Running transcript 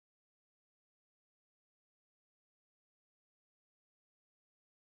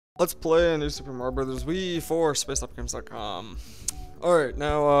Let's play a new Super Mario Brothers Wii for SpaceUpGames.com. Alright,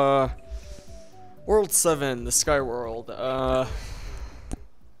 now, World 7, the Sky World.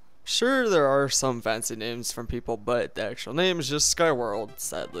 Sure, there are some fancy names from people, but the actual name is just Sky World,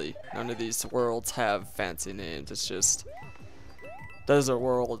 sadly. None of these worlds have fancy names, it's just Desert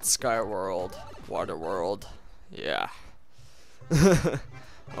World, Sky World, Water World. Yeah. Oh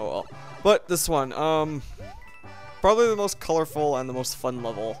well. But this one, probably the most colorful and the most fun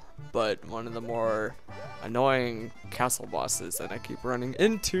level, but one of the more annoying castle bosses, and I keep running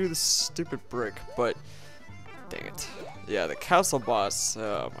into the stupid brick, but dang it. Yeah, the castle boss,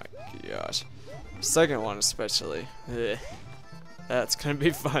 oh my gosh. Second one especially. Ugh. That's gonna be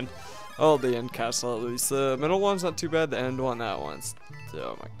fun. Oh, the end castle at least. The middle one's not too bad, the end one, that one's,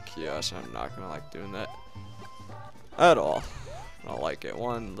 oh my gosh, I'm not gonna like doing that at all. I don't like it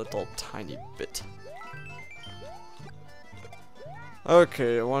one little tiny bit.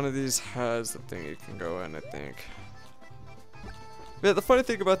 Okay, one of these has the thing you can go in, I think. Yeah, the funny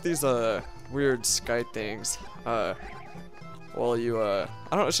thing about these weird sky things, well, you I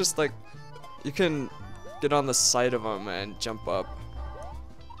don't know, it's just like you can get on the side of them and jump up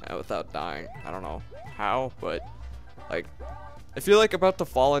without dying. I don't know how, but like if you're like about to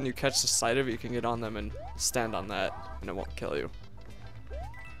fall and you catch the side of it, you can get on them and stand on that and it won't kill you.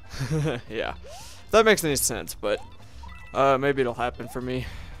 Yeah, if that makes any sense, but maybe it'll happen for me.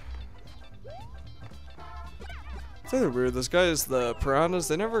 It's really weird. Those guys, the piranhas,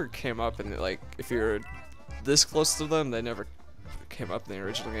 they never came up, and like if you're this close to them, they never came up in the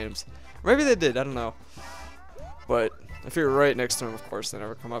original games. Maybe they did, I don't know. But if you're right next to them, of course, they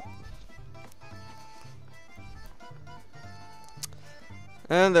never come up.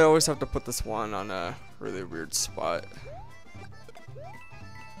 And they always have to put this one on a really weird spot.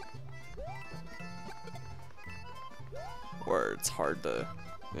 Where it's hard to,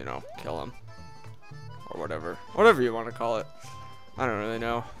 you know, kill him. Or whatever you want to call it. I don't really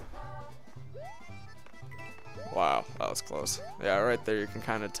know. Wow, that was close. Yeah, right there you can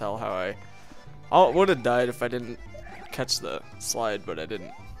kind of tell how I would have died if I didn't catch the slide, but I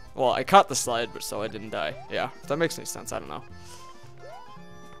didn't. Well, I caught the slide, but so I didn't die. Yeah, if that makes any sense, I don't know.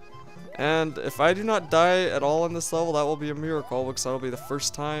 And if I do not die at all in this level, that will be a miracle, because that'll be the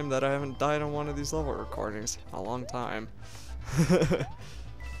first time that I haven't died on one of these level recordings in a long time.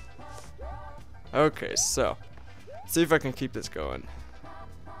 Okay, so let's see if I can keep this going.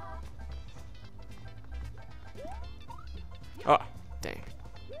 Oh, dang.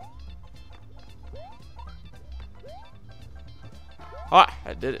 Ah,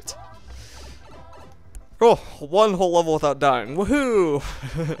 I did it. Cool, one whole level without dying. Woohoo!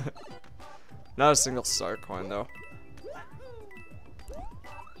 Not a single star coin though.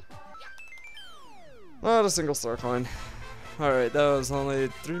 Not a single star coin. Alright, that was only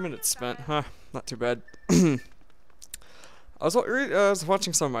 3 minutes spent. Huh, not too bad. I was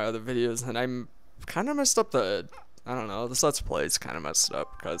watching some of my other videos and I'm kind of messed up the, I don't know, this Let's Play is kind of messed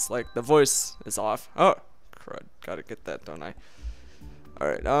up because like the voice is off. Oh, crud, gotta get that, don't I?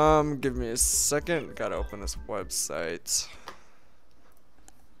 Alright, give me a second, gotta open this website.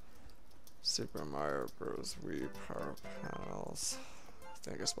 Super Mario Bros. Wii Power Panels. I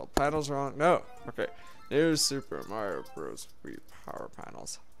think I spelled panels wrong. No, okay. New Super Mario Bros. Wii Power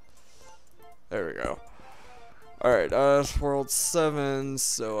Panels. There we go. Alright, World 7,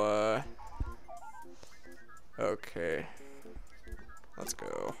 so, okay. Let's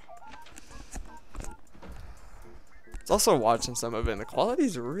go. It's also watching some of it, and the quality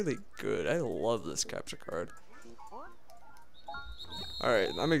is really good. I love this capture card.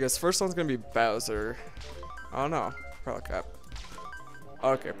 Alright, let me guess. First one's gonna be Bowser. Oh no, propeller cap.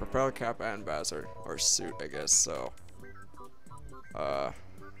 Okay, propeller cap and Bowser. Or suit, I guess, so.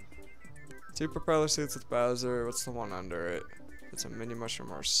 2 propeller suits with Bowser. What's the one under it? It's a mini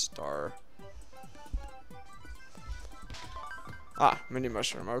mushroom or a star. Ah, mini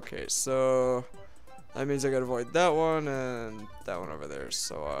mushroom. Okay, so that means I gotta avoid that one and that one over there.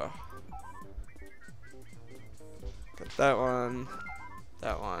 So, got that one.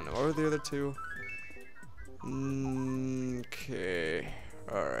 That one. What were the other two? Okay.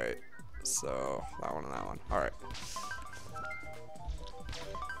 Alright. So, that one and that one. Alright.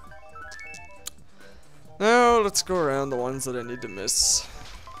 Now, let's go around the ones that I need to miss.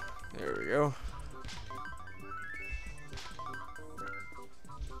 There we go.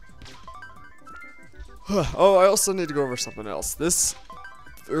 Oh, I also need to go over something else. This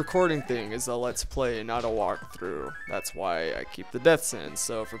recording thing is a let's play, not a walkthrough. That's why I keep the deaths in.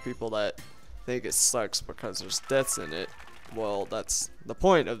 So for people that think it sucks because there's deaths in it, well, that's the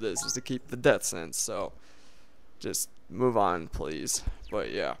point of this, is to keep the deaths in. So just move on, please.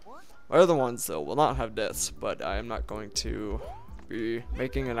 But yeah. Other ones, though, will not have deaths, but I am not going to be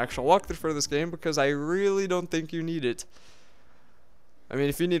making an actual walkthrough for this game because I really don't think you need it. I mean,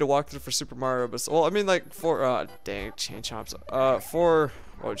 if you need a walkthrough for Super Mario, but well, I mean, like for dang chain chomps, for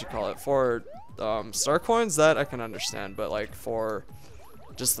what would you call it? For star coins, that I can understand, but like for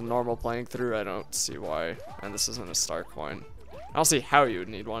just the normal playing through, I don't see why. And this isn't a star coin. I don't see how you would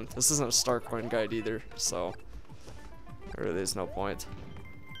need one. This isn't a star coin guide either, so there really is no point.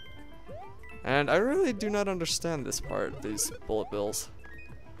 And I really do not understand this part, these bullet bills.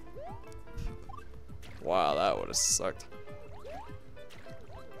 Wow, that would have sucked.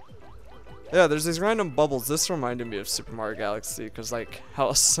 Yeah, there's these random bubbles. This reminded me of Super Mario Galaxy, because like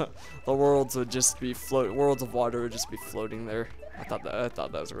how the worlds would just be worlds of water would just be floating there. I thought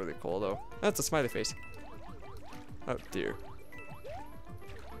that was really cool though. That's a smiley face. Oh dear.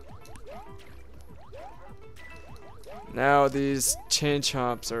 Now these chain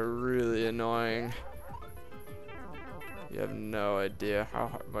chomps are really annoying. You have no idea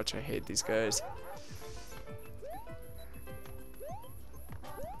how much I hate these guys.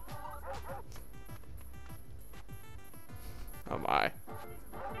 Oh my.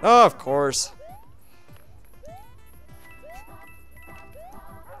 Oh, of course.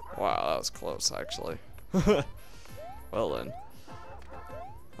 Wow, that was close actually. Well then.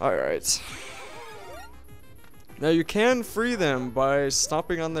 Alright. Now you can free them by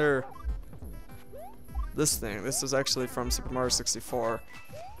stomping on their this thing. This is actually from Super Mario 64.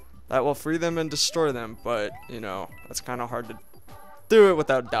 That will free them and destroy them, but you know, that's kind of hard to do it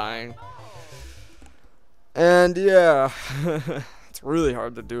without dying. And yeah, it's really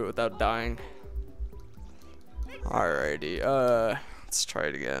hard to do it without dying. Alrighty, let's try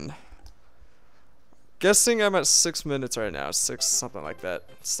it again. Guessing I'm at 6 minutes right now, 6 something like that.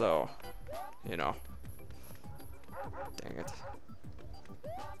 So, you know. Dang it.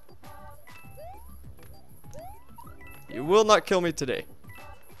 You will not kill me today.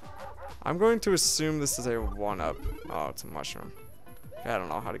 I'm going to assume this is a 1-up. Oh, it's a mushroom. I don't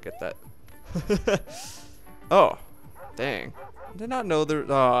know how to get that. Oh, dang. I did not know there.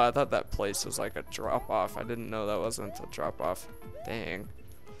 Oh, I thought that place was like a drop off. I didn't know that wasn't a drop off. Dang.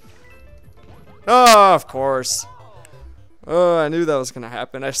 Oh, of course. Oh, I knew that was gonna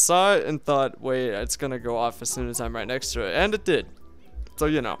happen. I saw it and thought, wait, it's gonna go off as soon as I'm right next to it, and it did. So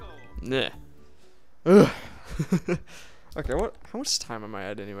you know, nah. Ugh. Okay, what? How much time am I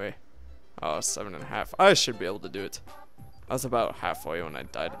at anyway? Oh, 7.5. I should be able to do it. I was about halfway when I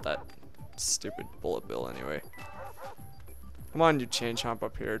died at that stupid bullet bill anyway. Come on, you chain chomp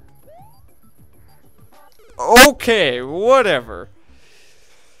up here. Okay, whatever.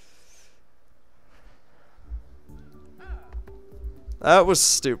 That was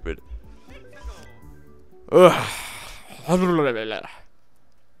stupid. Ugh.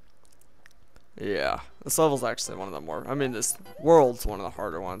 Yeah, this level's actually one of the more. I mean, this world's one of the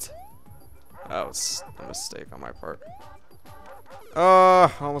harder ones. That was a mistake on my part.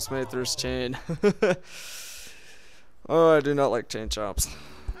 Almost made it through his chain. Oh, I do not like chain chomps.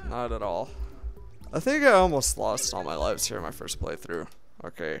 Not at all. I think I almost lost all my lives here in my first playthrough.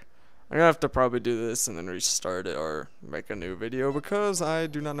 Okay. I'm gonna have to probably do this and then restart it or make a new video because I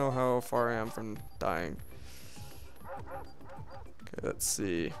do not know how far I am from dying. Okay, let's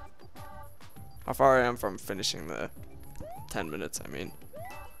see. How far I am from finishing the 10 minutes, I mean.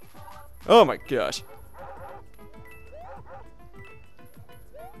 Oh my gosh.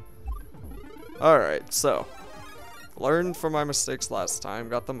 Alright, so. Learned from my mistakes last time,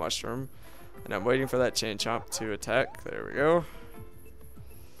 got the mushroom. And I'm waiting for that chain chomp to attack. There we go.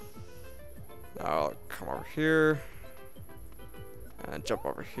 Now I'll come over here. And jump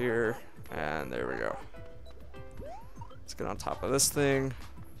over here. And there we go. Let's get on top of this thing.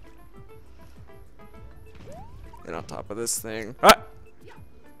 Get on top of this thing. Ah!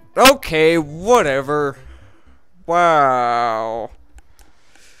 Okay, whatever. Wow.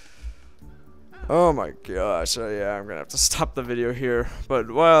 Oh my gosh. Yeah, I'm gonna have to stop the video here.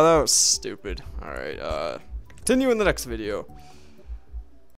 But wow, that was stupid. Alright, continue in the next video.